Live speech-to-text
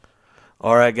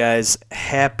All right, guys,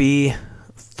 happy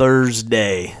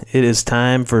Thursday. It is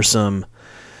time for some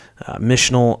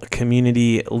missional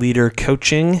community leader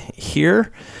coaching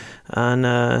here on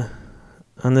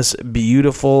this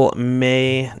beautiful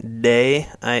May day.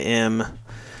 I am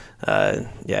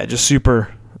just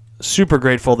super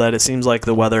grateful that it seems like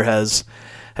the weather has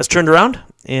turned around.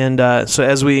 And so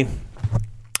as we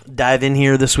dive in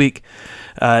here this week,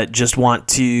 just want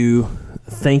to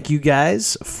thank you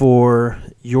guys for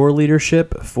your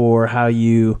leadership, for how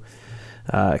you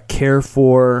care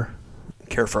for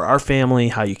our family,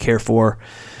 how you care for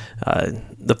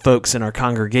the folks in our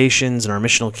congregations and our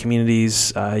missional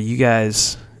communities. You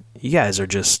guys are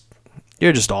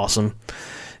you're just awesome,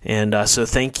 and so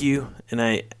thank you. And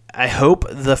I hope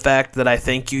the fact that I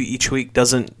thank you each week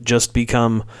doesn't just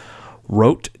become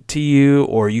rote to you,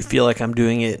 or you feel like I'm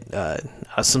doing it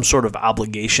as some sort of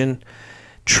obligation.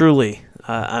 Truly,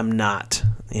 I'm not,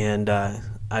 and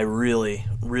I really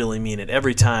mean it.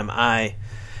 Every time I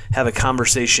have a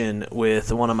conversation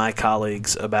with one of my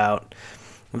colleagues about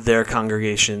their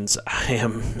congregations, I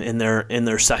am in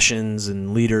their sessions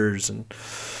and leaders and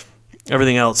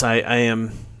everything else, I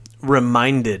am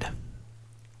reminded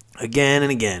again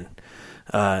and again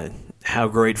how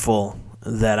grateful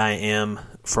that I am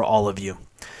for all of you.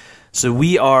 So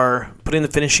we are putting the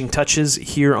finishing touches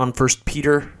here on 1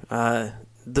 Peter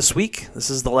this week. This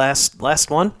is the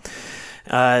last one.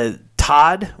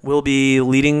 Todd will be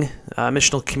leading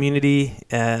missional community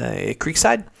at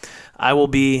Creekside. I will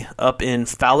be up in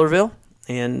Fowlerville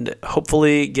and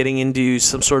hopefully getting into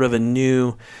some sort of a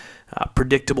new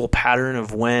predictable pattern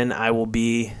of when I will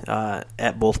be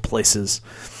at both places.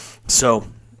 So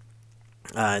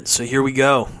here we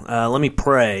go. Let me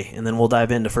pray, and then we'll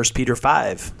dive into 1 Peter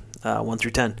 5, 1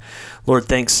 through 10. Lord,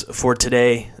 thanks for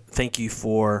today. Thank you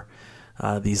for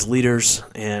these leaders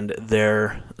and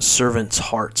their servants'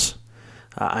 hearts.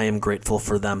 I am grateful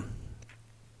for them.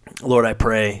 Lord, I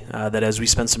pray that as we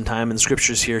spend some time in the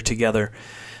Scriptures here together,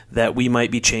 that we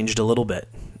might be changed a little bit.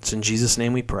 It's in Jesus'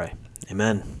 name we pray.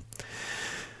 Amen.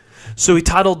 So we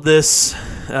titled this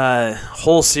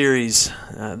whole series,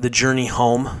 The Journey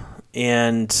Home,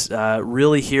 and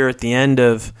really here at the end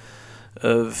of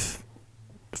 1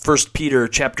 Peter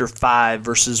chapter 5,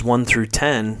 verses 1 through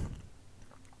 10,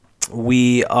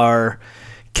 we are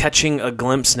catching a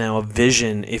glimpse now, a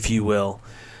vision, if you will,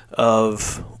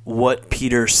 of what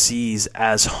Peter sees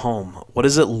as home. What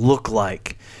does it look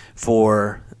like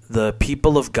for the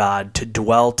people of God to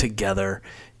dwell together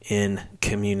in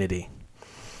community?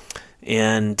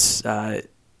 And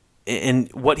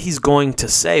what he's going to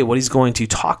say, what he's going to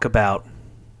talk about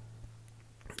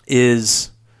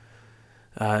is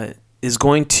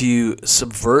going to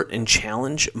subvert and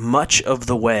challenge much of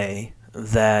the way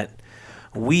that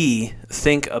we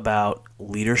think about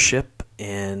leadership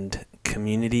and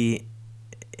community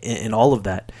and all of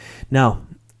that. Now,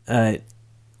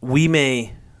 we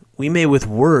may with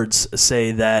words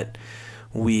say that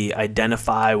we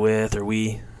identify with, or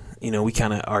we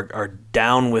kind of are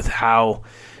down with how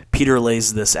Peter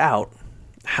lays this out.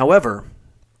 However,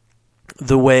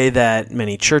 the way that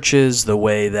many churches, the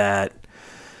way that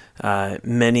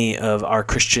many of our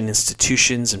Christian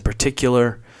institutions in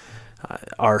particular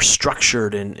are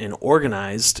structured and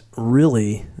organized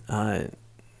really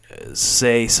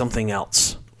say something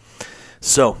else.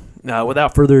 So,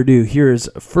 without further ado, here is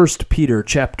 1 Peter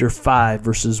chapter 5,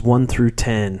 verses 1 through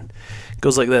 10. It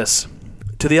goes like this.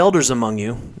 To the elders among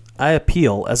you, I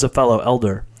appeal as a fellow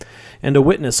elder and a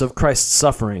witness of Christ's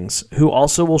sufferings, who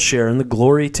also will share in the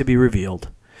glory to be revealed.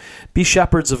 Be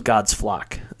shepherds of God's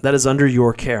flock, that is under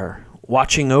your care,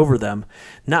 watching over them,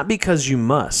 not because you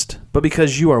must, but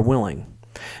because you are willing,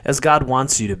 as God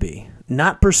wants you to be,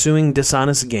 not pursuing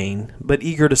dishonest gain, but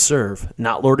eager to serve,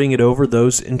 not lording it over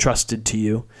those entrusted to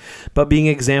you, but being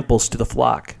examples to the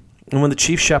flock. And when the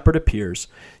chief shepherd appears,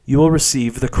 you will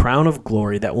receive the crown of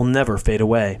glory that will never fade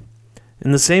away.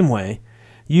 In the same way,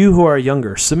 you who are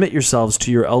younger, submit yourselves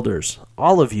to your elders.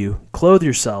 All of you, clothe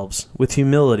yourselves with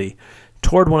humility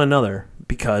toward one another,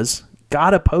 because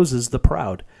God opposes the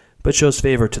proud, but shows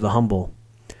favor to the humble.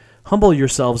 Humble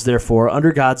yourselves, therefore,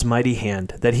 under God's mighty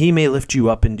hand, that he may lift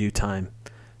you up in due time.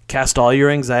 Cast all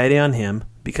your anxiety on him,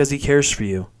 because he cares for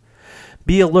you.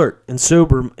 Be alert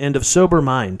and of sober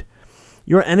mind.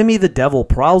 Your enemy the devil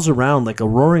prowls around like a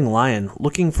roaring lion,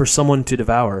 looking for someone to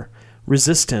devour.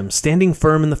 Resist him, standing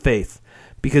firm in the faith,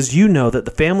 because you know that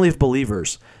the family of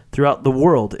believers throughout the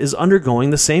world is undergoing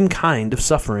the same kind of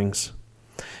sufferings.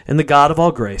 And the God of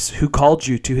all grace, who called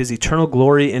you to his eternal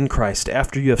glory in Christ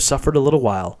after you have suffered a little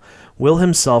while, will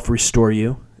himself restore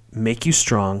you, make you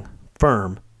strong,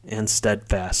 firm, and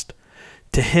steadfast.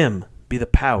 To him be the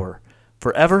power,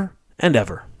 forever and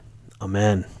ever.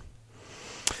 Amen.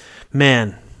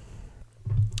 Man,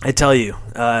 I tell you,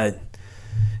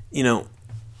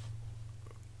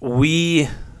 we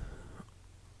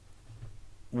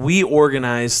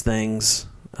organize things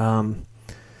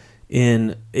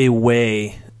in a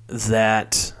way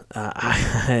that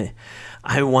I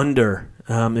wonder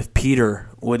if Peter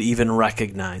would even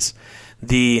recognize.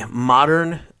 The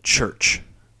modern church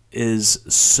is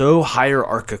so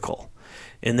hierarchical,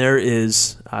 and there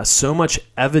is so much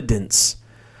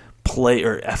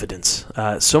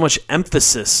so much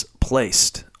emphasis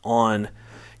placed on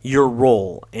your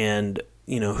role and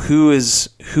who is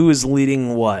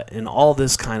leading what and all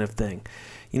this kind of thing.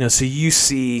 So you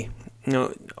see,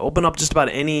 open up just about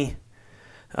any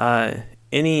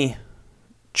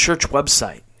church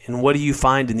website, and what do you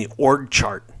find in the org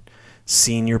chart?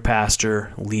 Senior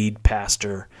pastor, lead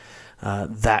pastor,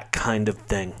 that kind of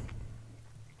thing.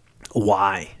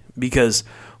 Why? Because,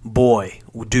 boy,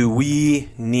 do we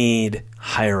need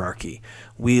hierarchy.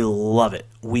 We love it.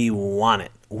 We want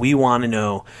it. We want to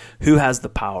know who has the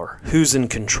power, who's in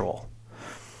control.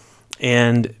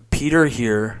 And Peter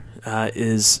here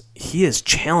is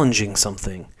challenging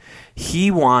something.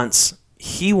 He wants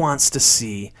to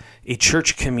see a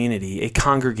church community, a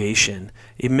congregation,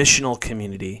 a missional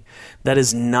community that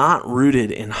is not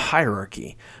rooted in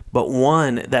hierarchy, but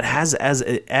one that has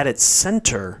at its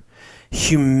center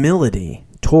humility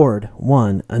toward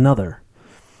one another.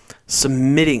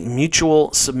 Submitting,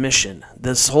 mutual submission.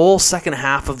 This whole second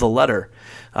half of the letter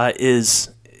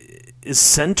is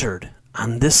centered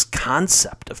on this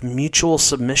concept of mutual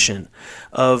submission,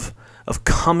 of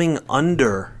coming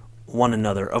under one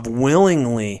another, of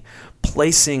willingly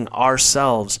placing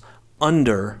ourselves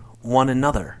under one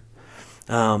another.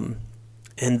 And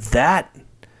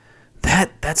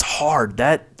that's hard.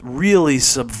 That really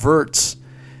subverts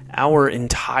our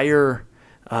entire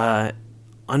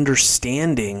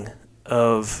understanding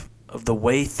of the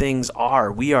way things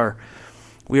are. We are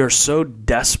so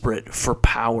desperate for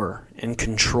power and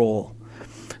control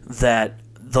that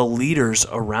the leaders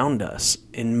around us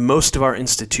in most of our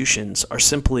institutions are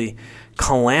simply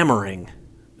clamoring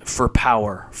for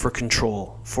power, for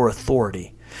control, for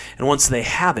authority. And once they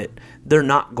have it, they're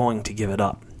not going to give it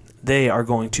up. They are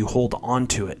going to hold on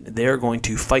to it. They are going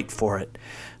to fight for it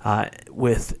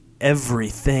with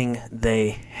everything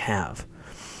they have.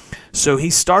 So he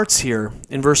starts here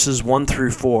in verses 1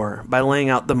 through 4 by laying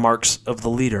out the marks of the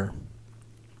leader.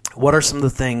 What are some of the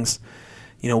things,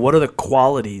 what are the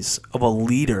qualities of a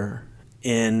leader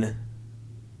in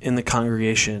the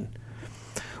congregation?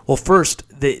 Well, first,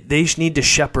 they need to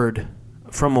shepherd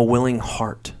from a willing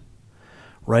heart,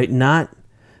 right? Not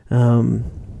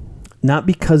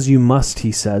because you must,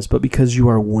 he says, but because you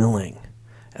are willing,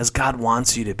 as God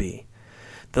wants you to be.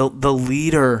 The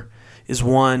leader is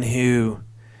one who,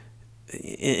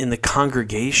 in the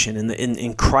congregation,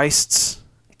 in Christ's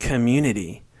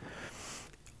community,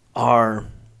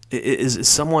 is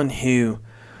someone who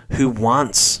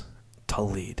wants to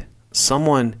lead,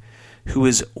 someone who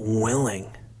is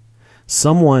willing,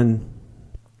 someone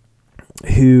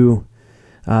who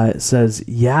says,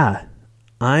 "Yeah,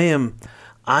 I am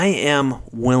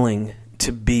willing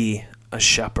to be a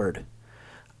shepherd,"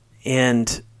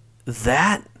 and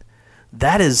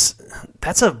that's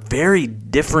a very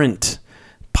different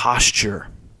posture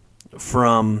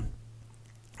from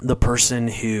the person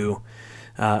who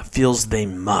feels they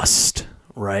must,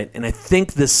 right? And I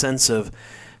think this sense of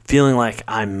feeling like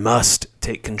I must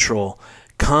take control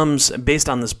comes, based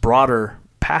on this broader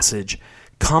passage,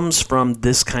 comes from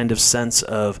this kind of sense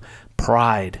of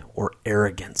pride or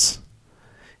arrogance.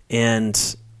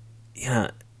 And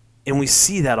we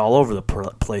see that all over the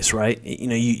place, right?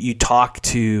 You talk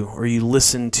to or you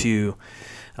listen to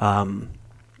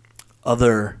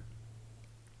other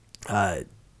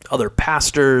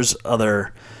pastors,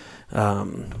 other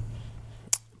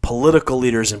political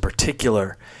leaders in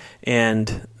particular,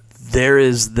 and there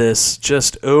is this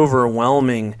just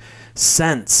overwhelming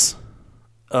sense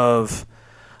of,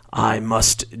 I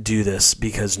must do this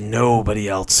because nobody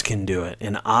else can do it,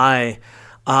 and I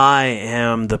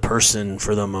am the person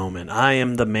for the moment. I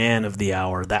am the man of the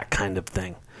hour, that kind of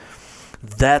thing.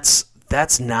 That's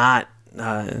not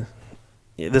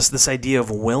this idea of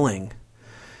willing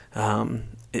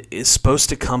is supposed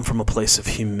to come from a place of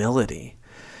humility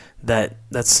that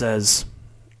says,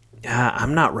 yeah,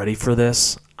 I'm not ready for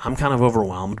this. I'm kind of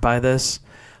overwhelmed by this,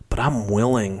 but I'm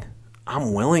willing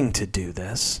to do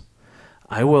this.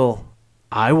 I will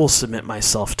submit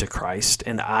myself to Christ,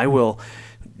 and I will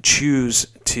choose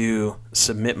to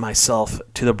submit myself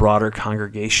to the broader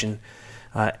congregation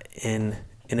in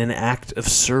an act of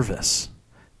service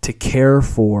to care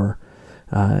for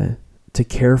the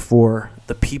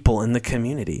people in the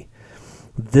community.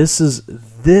 This is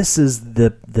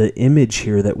the image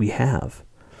here that we have.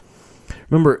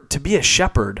 Remember, to be a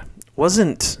shepherd was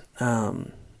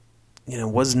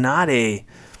not a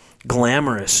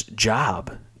glamorous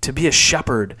job. To be a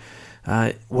shepherd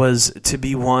was to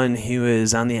be one who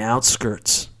is on the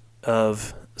outskirts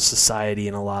of society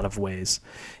in a lot of ways.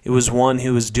 It was one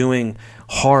who was doing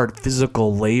hard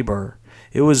physical labor.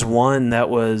 It was one that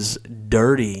was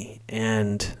dirty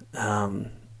and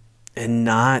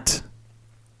not.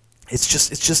 It's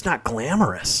just not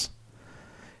glamorous.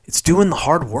 It's doing the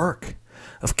hard work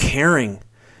of caring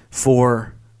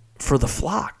for the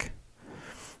flock.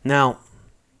 Now,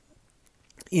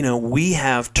 we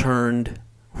have turned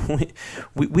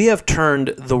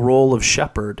the role of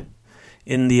shepherd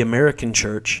in the American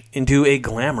church into a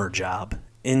glamour job,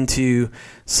 into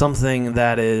something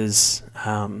that is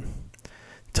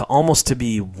to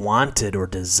be wanted or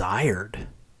desired.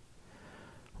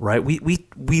 Right?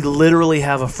 We literally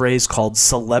have a phrase called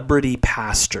celebrity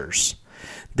pastors.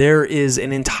 There is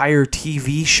an entire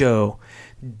TV show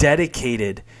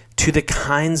dedicated to the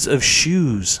kinds of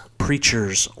shoes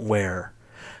preachers wear.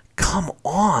 Come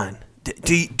on.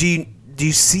 Do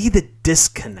you see the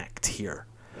disconnect here?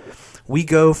 We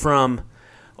go from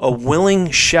a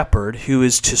willing shepherd who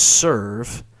is to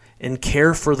serve and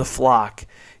care for the flock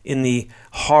in the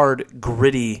hard,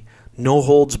 gritty, no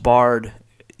holds barred,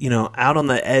 out on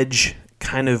the edge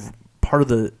kind of part of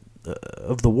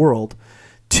the world,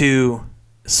 to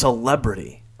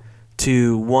celebrity,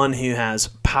 to one who has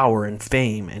power and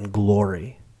fame and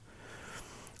glory.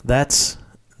 That's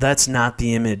not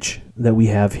the image that we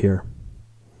have here.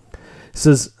 It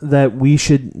says that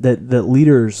that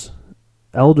leaders,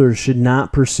 elders should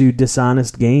not pursue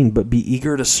dishonest gain, but be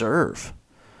eager to serve.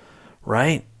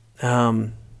 Right?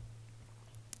 There's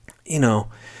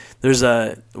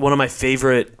one of my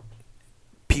favorite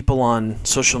people on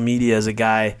social media is a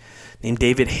guy named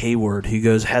David Hayward, who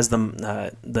has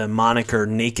the moniker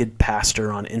Naked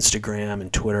Pastor on Instagram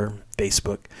and Twitter,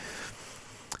 Facebook,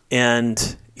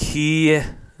 and he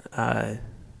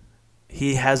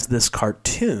has this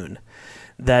cartoon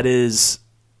that he's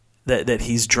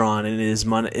drawn, and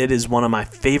it is one of my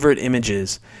favorite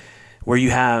images, where you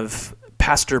have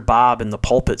Pastor Bob in the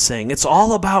pulpit saying, "It's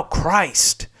all about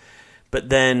Christ," but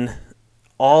then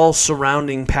all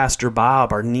surrounding Pastor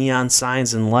Bob are neon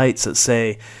signs and lights that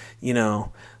say,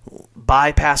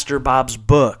 buy Pastor Bob's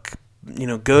book,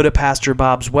 go to Pastor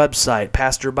Bob's website,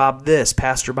 Pastor Bob this,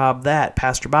 Pastor Bob that,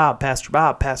 Pastor Bob, Pastor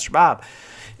Bob, Pastor Bob.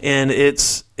 And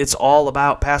it's all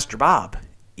about Pastor Bob,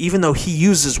 even though he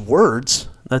uses words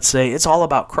that say it's all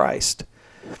about Christ.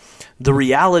 The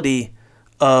reality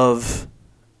of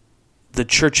the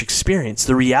church experience,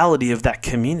 the reality of that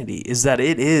community, is that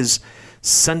it is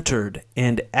centered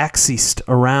and axised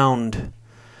around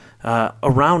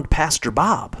Pastor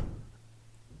Bob.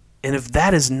 And if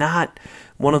that is not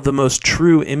one of the most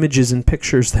true images and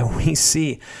pictures that we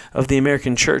see of the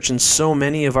American church in so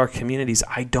many of our communities,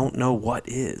 I don't know what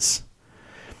is.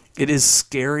 It is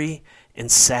scary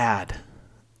and sad.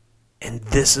 And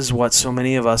this is what so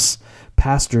many of us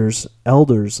pastors,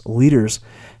 elders, leaders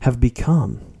have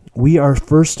become. We are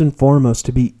first and foremost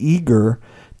to be eager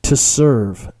to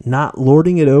serve, not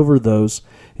lording it over those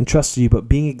entrusted to you, but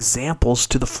being examples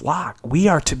to the flock. We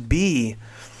are to be,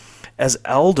 as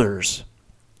elders,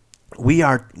 we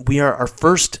are our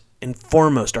first and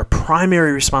foremost, our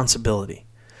primary responsibility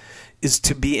is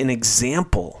to be an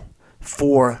example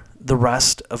for the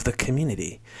rest of the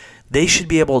community. They should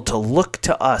be able to look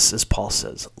to us, as Paul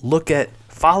says,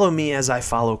 follow me as I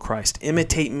follow Christ,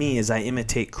 imitate me as I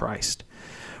imitate Christ.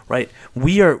 Right?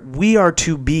 We are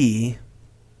to be,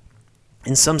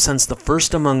 in some sense, the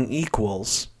first among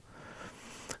equals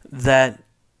that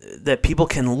people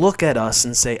can look at us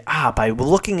and say, by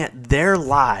looking at their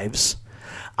lives,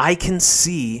 I can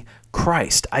see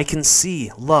Christ. I can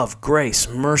see love, grace,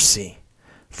 mercy,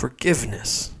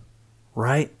 forgiveness,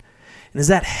 right? And is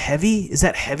that heavy? Is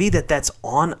that heavy that's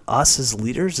on us as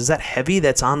leaders? Is that heavy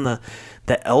that's on the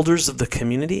elders of the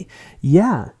community?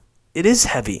 Yeah, it is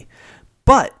heavy.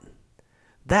 But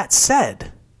that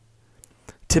said,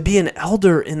 to be an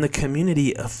elder in the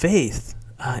community of faith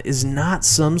is not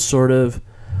some sort of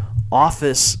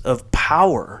office of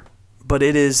power, but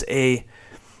it is a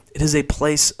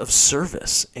place of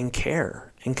service and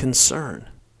care and concern.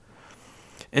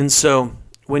 And so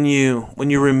when you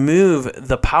remove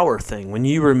the power thing, when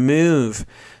you remove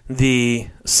the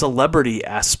celebrity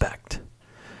aspect,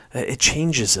 it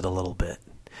changes it a little bit.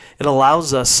 It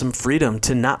allows us some freedom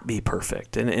to not be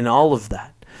perfect and all of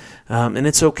that. And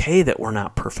it's okay that we're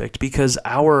not perfect, because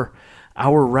our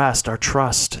rest, our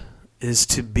trust is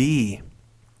to be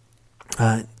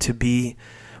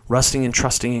resting and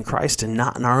trusting in Christ, and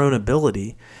not in our own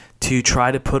ability to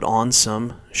try to put on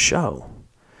some show.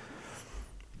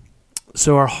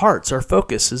 So our hearts, our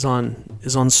focus is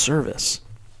on service.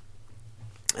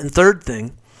 And third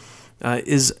thing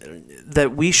is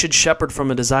that we should shepherd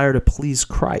from a desire to please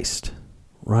Christ,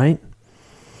 right?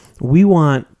 We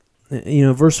want,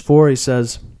 verse 4, he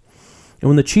says, "And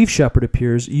when the chief shepherd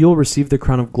appears, you'll receive the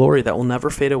crown of glory that will never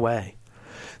fade away."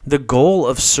 The goal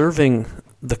of serving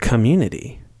the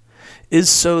community is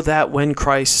so that when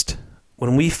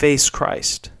we face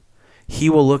Christ, he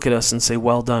will look at us and say,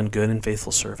 "Well done, good and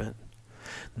faithful servant."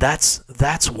 That's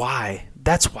why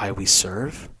we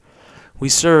serve. We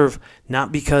serve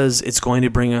not because it's going to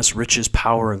bring us riches,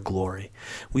 power, and glory.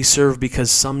 We serve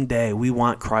because someday we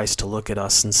want Christ to look at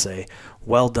us and say,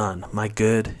 "Well done, my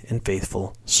good and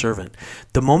faithful servant."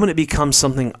 The moment it becomes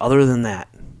something other than that,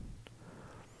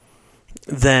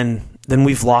 then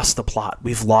we've lost the plot.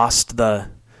 We've lost the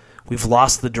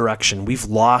direction. We've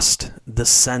lost the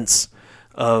sense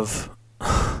of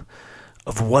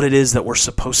what it is that we're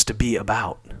supposed to be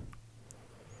about.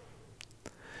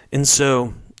 And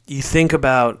so you think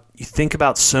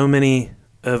about so many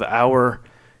of our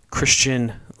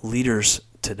Christian leaders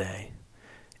today,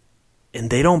 and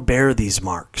they don't bear these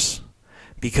marks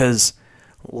because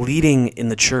leading in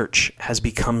the church has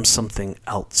become something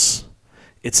else.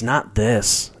 It's not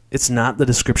this. It's not the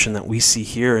description that we see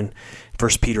here in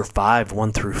 1 Peter 5,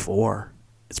 1 through 4.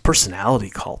 It's personality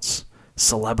cults,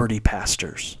 celebrity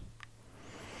pastors.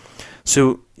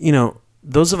 So,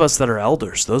 those of us that are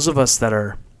elders, those of us that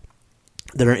are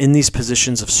in these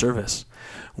positions of service,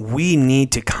 we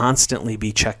need to constantly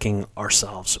be checking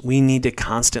ourselves. We need to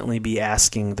constantly be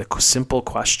asking the simple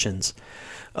questions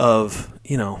of,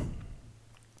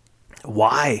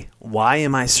 why? Why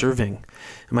am I serving?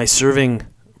 Am I serving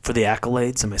for the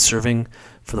accolades? Am I serving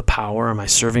for the power? Am I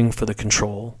serving for the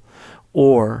control?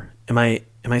 Or am I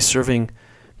serving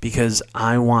because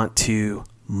I want to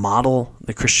model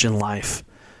the Christian life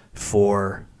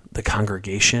for the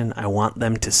congregation? I want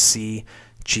them to see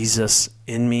Jesus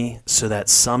in me so that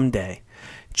someday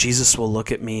Jesus will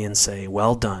look at me and say,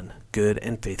 "Well done, good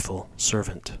and faithful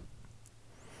servant."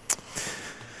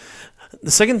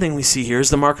 The second thing we see here is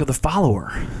the mark of the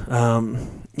follower.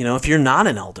 If you're not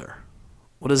an elder,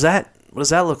 what does that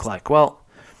look like? Well,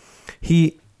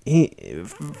 he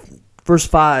verse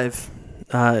 5,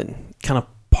 kind of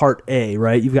part A,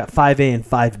 right? You've got 5A and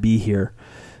 5B here.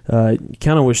 You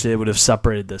kind of wish they would have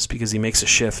separated this, because he makes a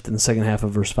shift in the second half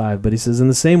of verse 5. But he says, "In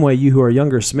the same way, you who are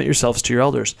younger, submit yourselves to your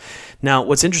elders." Now,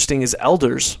 what's interesting is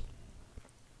elders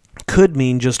could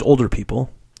mean just older people,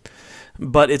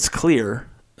 but it's clear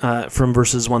from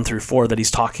verses 1 through 4 that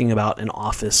he's talking about an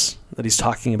office, that he's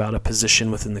talking about a position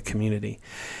within the community.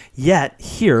 Yet,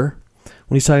 here,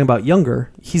 when he's talking about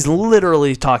younger, he's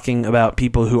literally talking about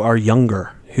people who are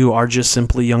younger, who are just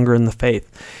simply younger in the faith.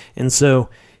 And so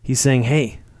he's saying,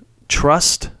 hey,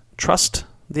 trust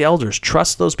the elders.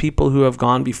 Trust those people who have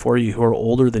gone before you, who are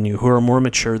older than you, who are more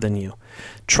mature than you.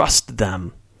 Trust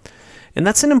them. And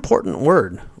that's an important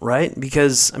word, right?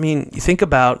 Because, you think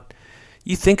about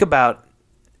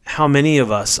how many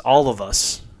of us, all of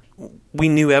us, we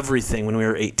knew everything when we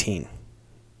were 18.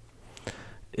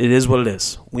 It is what it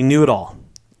is. We knew it all.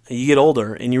 You get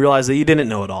older and you realize that you didn't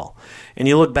know it all. And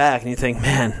you look back and you think,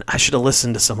 man, I should have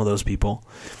listened to some of those people.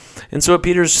 And so what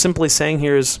Peter's simply saying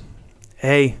here is,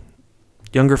 hey,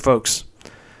 younger folks,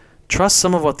 trust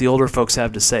some of what the older folks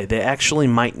have to say. They actually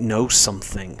might know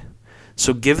something.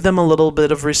 So give them a little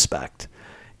bit of respect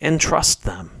and trust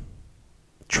them.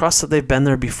 Trust that they've been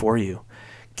there before you.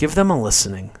 Give them a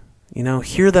listening.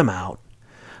 Hear them out.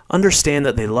 Understand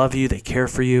that they love you, they care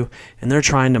for you, and they're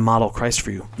trying to model Christ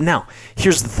for you. Now,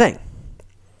 here's the thing.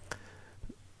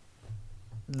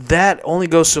 That only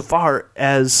goes so far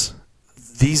as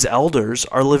these elders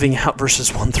are living out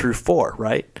verses 1 through 4,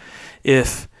 right?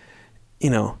 If, you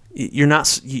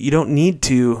don't need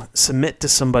to submit to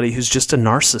somebody who's just a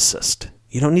narcissist.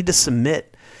 You don't need to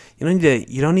submit.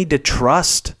 You don't need to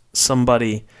trust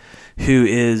somebody who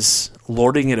is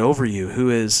lording it over you, who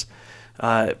is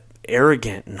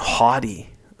arrogant and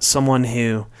haughty, someone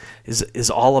who is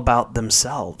all about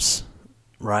themselves,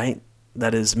 right?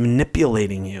 That is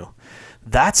manipulating you.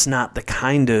 That's not the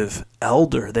kind of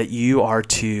elder that you are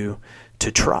to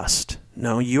trust.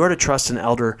 No, you are to trust an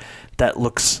elder that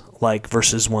looks like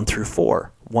verses 1 through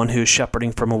 4. One who is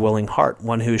shepherding from a willing heart.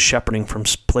 One who is shepherding from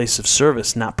a place of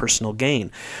service, not personal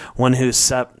gain. One who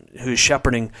is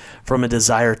shepherding from a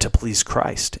desire to please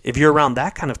Christ. If you're around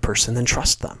that kind of person, then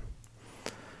trust them.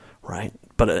 right?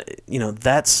 But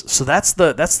that's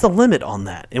the limit on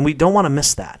that, and we don't want to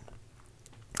miss that.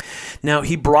 Now,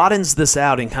 he broadens this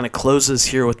out and kind of closes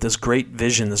here with this great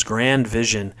vision, this grand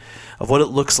vision of what it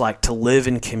looks like to live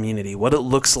in community, what it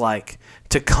looks like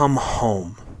to come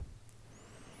home,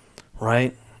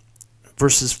 right?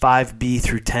 Verses 5b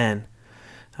through 10.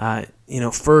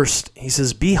 First, he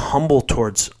says, be humble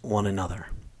towards one another,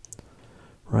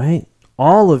 right?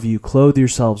 All of you clothe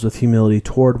yourselves with humility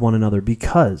toward one another,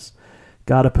 because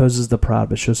God opposes the proud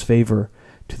but shows favor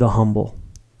to the humble.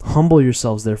 Humble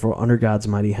yourselves, therefore, under God's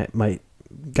mighty hand,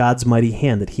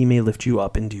 that he may lift you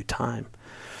up in due time.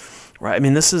 Right? I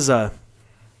mean, this is to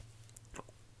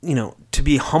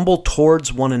be humble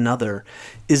towards one another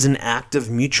is an act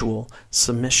of mutual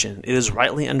submission. It is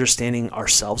rightly understanding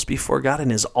ourselves before God,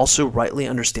 and is also rightly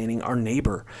understanding our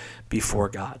neighbor before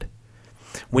God.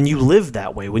 When you live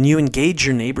that way, when you engage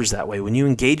your neighbors that way, when you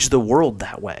engage the world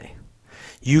that way,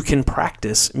 you can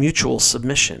practice mutual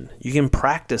submission. You can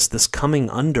practice this coming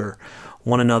under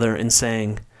one another and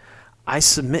saying, I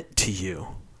submit to you.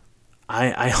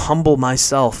 I humble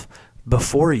myself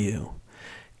before you.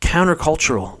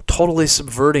 Countercultural, totally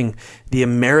subverting the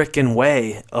American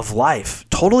way of life,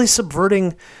 totally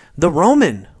subverting the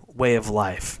Roman way of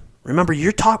life. Remember,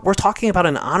 we're talking about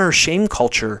an honor-shame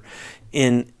culture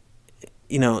that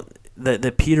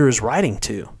Peter is writing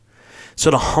to. So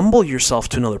to humble yourself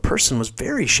to another person was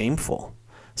very shameful.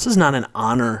 This is not an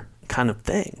honor kind of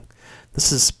thing.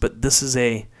 This is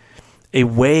a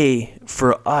way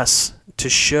for us to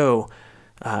show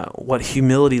what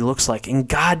humility looks like. And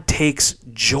God takes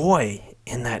joy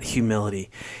in that humility.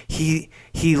 He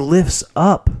lifts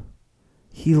up.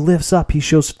 He lifts up. He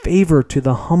shows favor to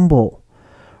the humble.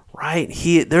 Right?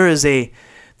 There is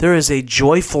a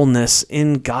joyfulness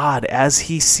in God as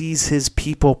he sees his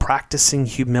people practicing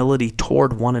humility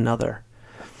toward one another.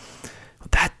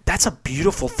 That's a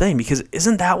beautiful thing, because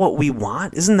isn't that what we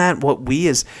want? Isn't that what we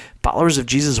as followers of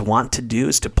Jesus want to do,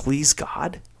 is to please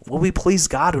God? Will we please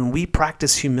God when we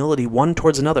practice humility one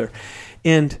towards another?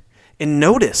 And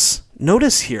notice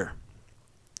here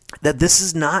that this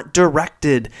is not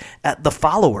directed at the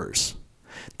followers.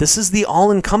 This is the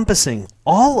all-encompassing,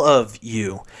 all of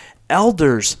you,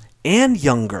 elders and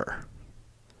younger.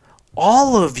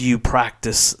 All of you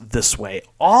practice this way.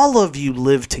 All of you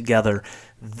live together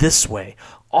this way.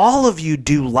 All of you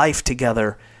do life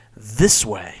together this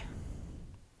way.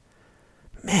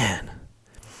 Man.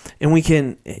 And we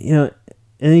can, and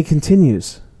he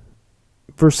continues.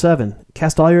 Verse 7,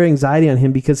 cast all your anxiety on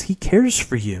him because he cares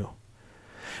for you.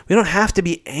 We don't have to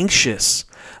be anxious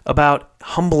about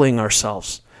humbling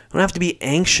ourselves. We don't have to be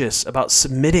anxious about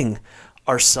submitting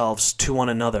ourselves to one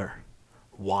another.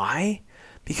 Why?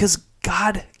 Because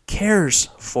God cares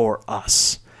for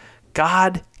us.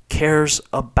 God cares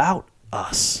about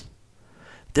us.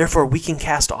 Therefore, we can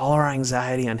cast all our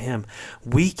anxiety on him.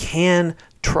 We can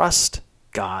trust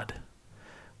God.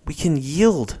 We can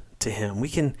yield to him. We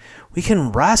can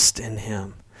rest in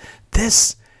him.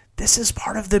 This is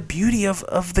part of the beauty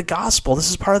of the gospel. This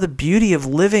is part of the beauty of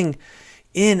living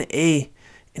in a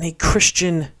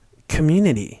Christian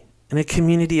community, in a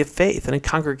community of faith, in a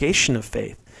congregation of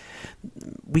faith.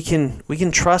 We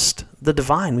can trust the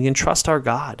divine. We can trust our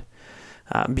God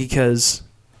because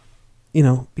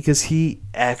he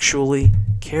actually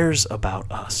cares about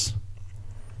us.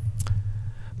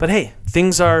 But hey,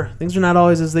 things are not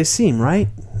always as they seem, right?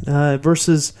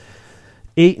 Verses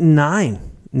 8 and 9.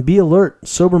 Be alert,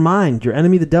 sober mind. Your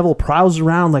enemy, the devil, prowls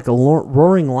around like a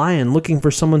roaring lion looking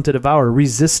for someone to devour.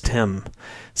 Resist him,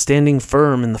 standing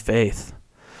firm in the faith.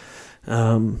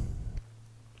 And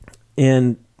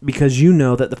because you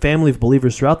know that the family of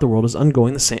believers throughout the world is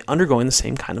undergoing the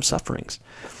same kind of sufferings.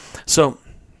 So,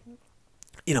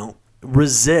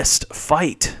 resist,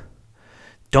 fight.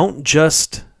 Don't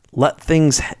just let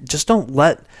don't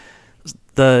let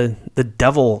the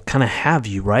devil kind of have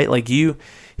you, right? Like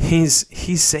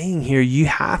he's saying here, you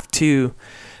have to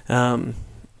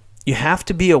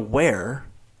be aware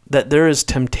that there is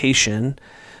temptation,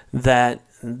 that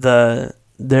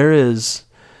there is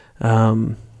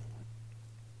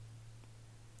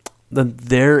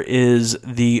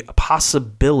the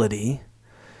possibility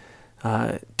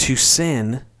to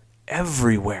sin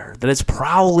everywhere, that it's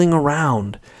prowling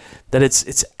around, that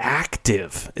it's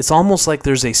active. It's almost like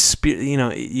there's a spirit.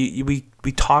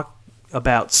 We talk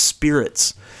about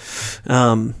spirits.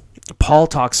 Paul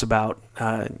talks about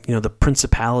the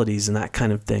principalities and that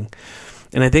kind of thing.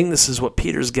 And I think this is what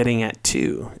Peter's getting at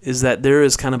too, is that there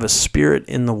is kind of a spirit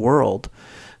in the world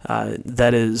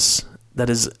that is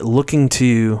looking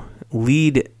to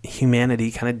lead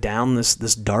humanity kind of down this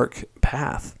dark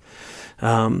path.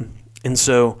 And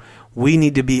so we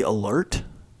need to be alert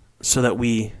so that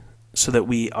we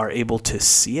are able to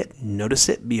see it, notice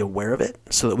it, be aware of it,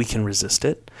 so that we can resist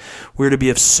it. We're to be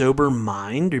of sober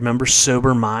mind. Remember,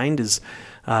 sober mind is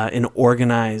an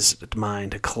organized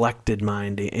mind, a collected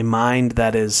mind, a mind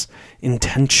that is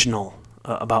intentional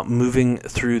about moving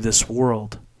through this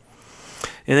world.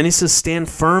 And then he says, stand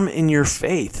firm in your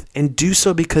faith and do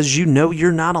so because you know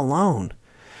you're not alone.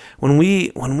 When we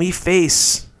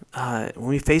face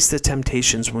the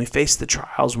temptations, when we face the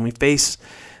trials, when we face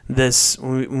this,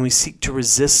 when we seek to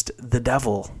resist the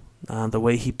devil, the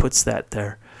way he puts that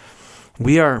there,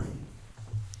 we are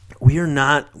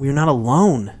not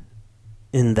alone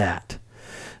in that.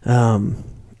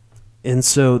 And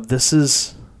so this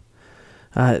is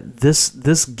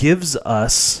this gives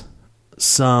us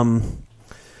some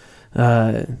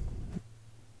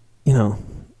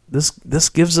this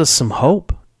gives us some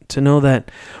hope to know that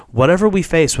whatever we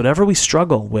face, whatever we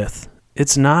struggle with,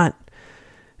 it's not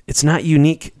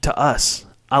unique to us.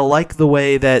 I like the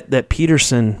way that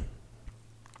Peterson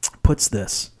puts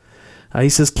this. He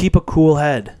says, keep a cool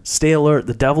head, stay alert.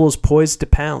 The devil is poised to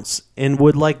pounce and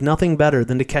would like nothing better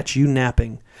than to catch you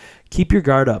napping. Keep your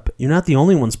guard up. You're not the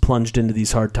only ones plunged into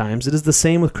these hard times. It is the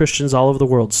same with Christians all over the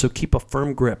world, so keep a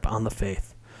firm grip on the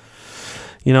faith.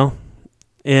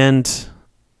 And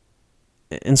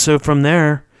so from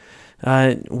there,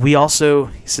 he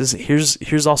says,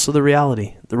 here's also the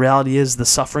reality. The reality is the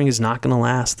suffering is not going to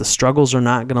last. The struggles are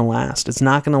not going to last. It's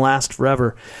not going to last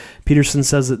forever. Peterson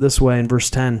says it this way in verse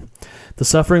 10. The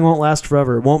suffering won't last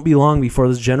forever. It won't be long before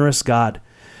this generous God,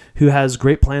 who has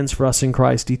great plans for us in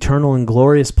Christ, eternal and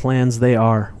glorious plans they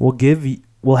are,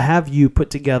 will have you put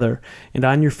together and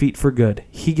on your feet for good.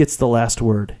 He gets the last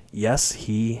word. Yes,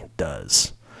 he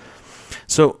does.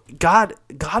 So God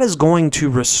is going to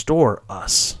restore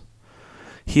us.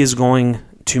 He is going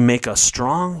to make us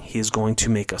strong. He is going to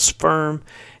make us firm.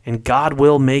 And God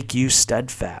will make you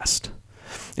steadfast.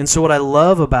 And so what I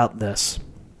love about this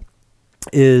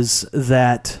is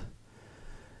that,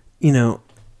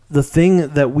 the thing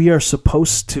that we are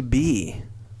supposed to be,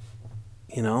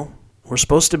 we're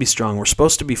supposed to be strong. We're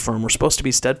supposed to be firm. We're supposed to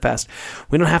be steadfast.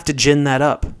 We don't have to gin that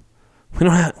up. We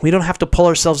don't have to pull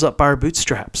ourselves up by our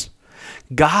bootstraps.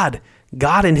 God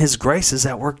in his grace is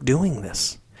at work doing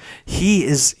this. He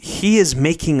is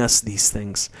making us these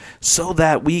things so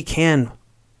that we can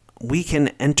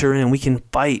enter in, we can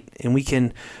fight, and we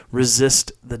can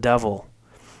resist the devil.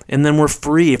 And then we're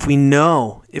free if we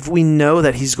know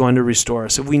that he's going to restore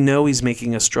us, if we know he's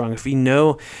making us strong, if we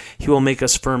know he will make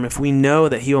us firm, if we know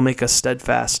that he will make us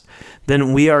steadfast,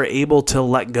 then we are able to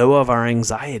let go of our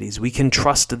anxieties. We can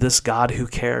trust this God who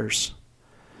cares.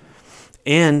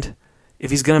 And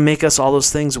if he's going to make us all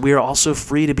those things, we are also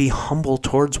free to be humble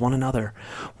towards one another.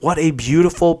 What a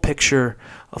beautiful picture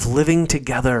of living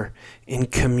together in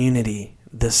community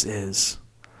this is.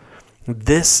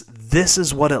 This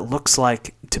is what it looks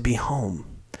like to be home.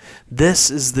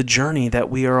 This is the journey that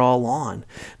we are all on.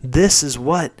 This is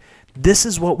what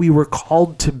we were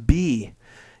called to be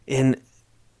at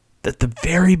the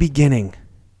very beginning,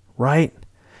 right?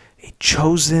 A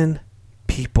chosen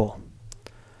people.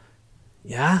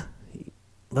 Yeah?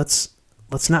 Let's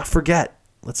not forget.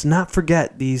 Let's not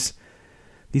forget these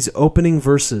opening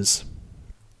verses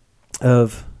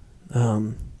of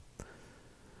 1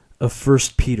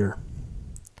 Peter.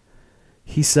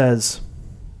 He says,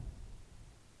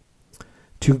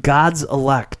 to God's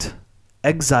elect,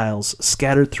 exiles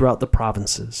scattered throughout the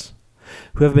provinces,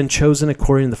 who have been chosen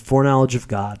according to the foreknowledge of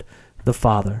God, the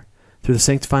Father, through the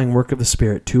sanctifying work of the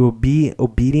Spirit, to be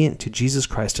obedient to Jesus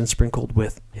Christ and sprinkled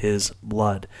with his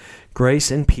blood.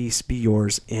 Grace and peace be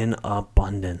yours in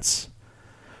abundance.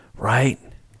 Right?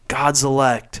 God's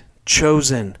elect,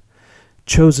 chosen.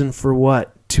 Chosen for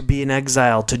what? To be in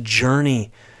exile, to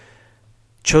journey.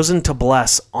 Chosen to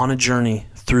bless on a journey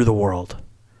through the world.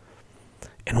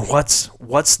 And what's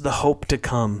the hope to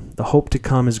come? The hope to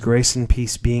come is grace and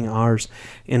peace being ours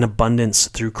in abundance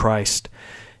through Christ.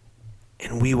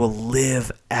 And we will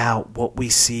live out what we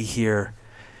see here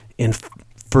in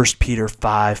 1 Peter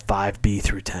 5:5b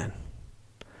through 10.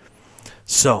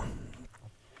 So,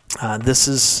 this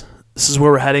is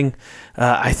where we're heading.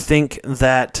 I think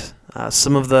that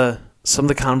some of the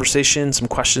conversation, some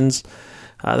questions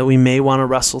that we may want to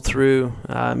wrestle through,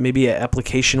 maybe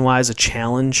application-wise, a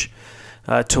challenge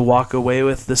to walk away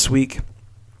with this week,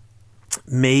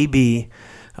 may be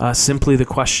simply the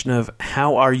question of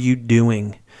how are you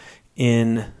doing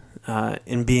in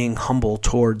being humble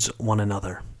towards one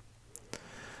another.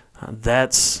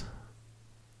 That's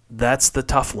the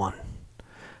tough one.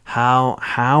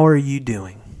 How are you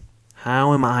doing?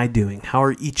 How am I doing? How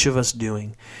are each of us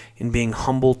doing in being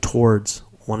humble towards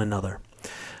one another?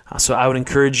 So I would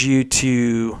encourage you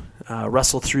to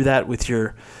wrestle through that with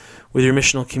your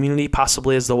missional community,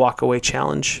 possibly as the Walk Away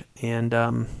Challenge.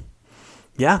 And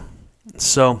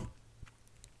so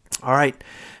all right,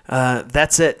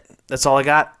 that's it. That's all I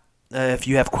got. If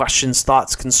you have questions,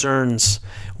 thoughts, concerns,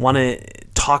 want to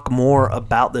talk more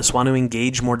about this, want to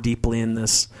engage more deeply in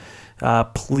this,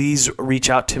 please reach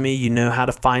out to me. You know how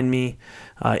to find me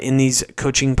in these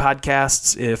coaching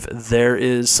podcasts. If there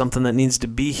is something that needs to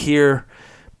be here,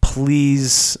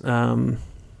 please let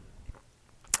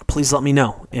me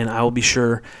know, and I will be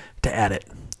sure to add it.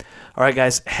 All right,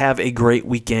 guys, have a great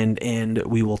weekend, and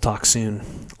we will talk soon.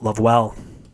 Love well.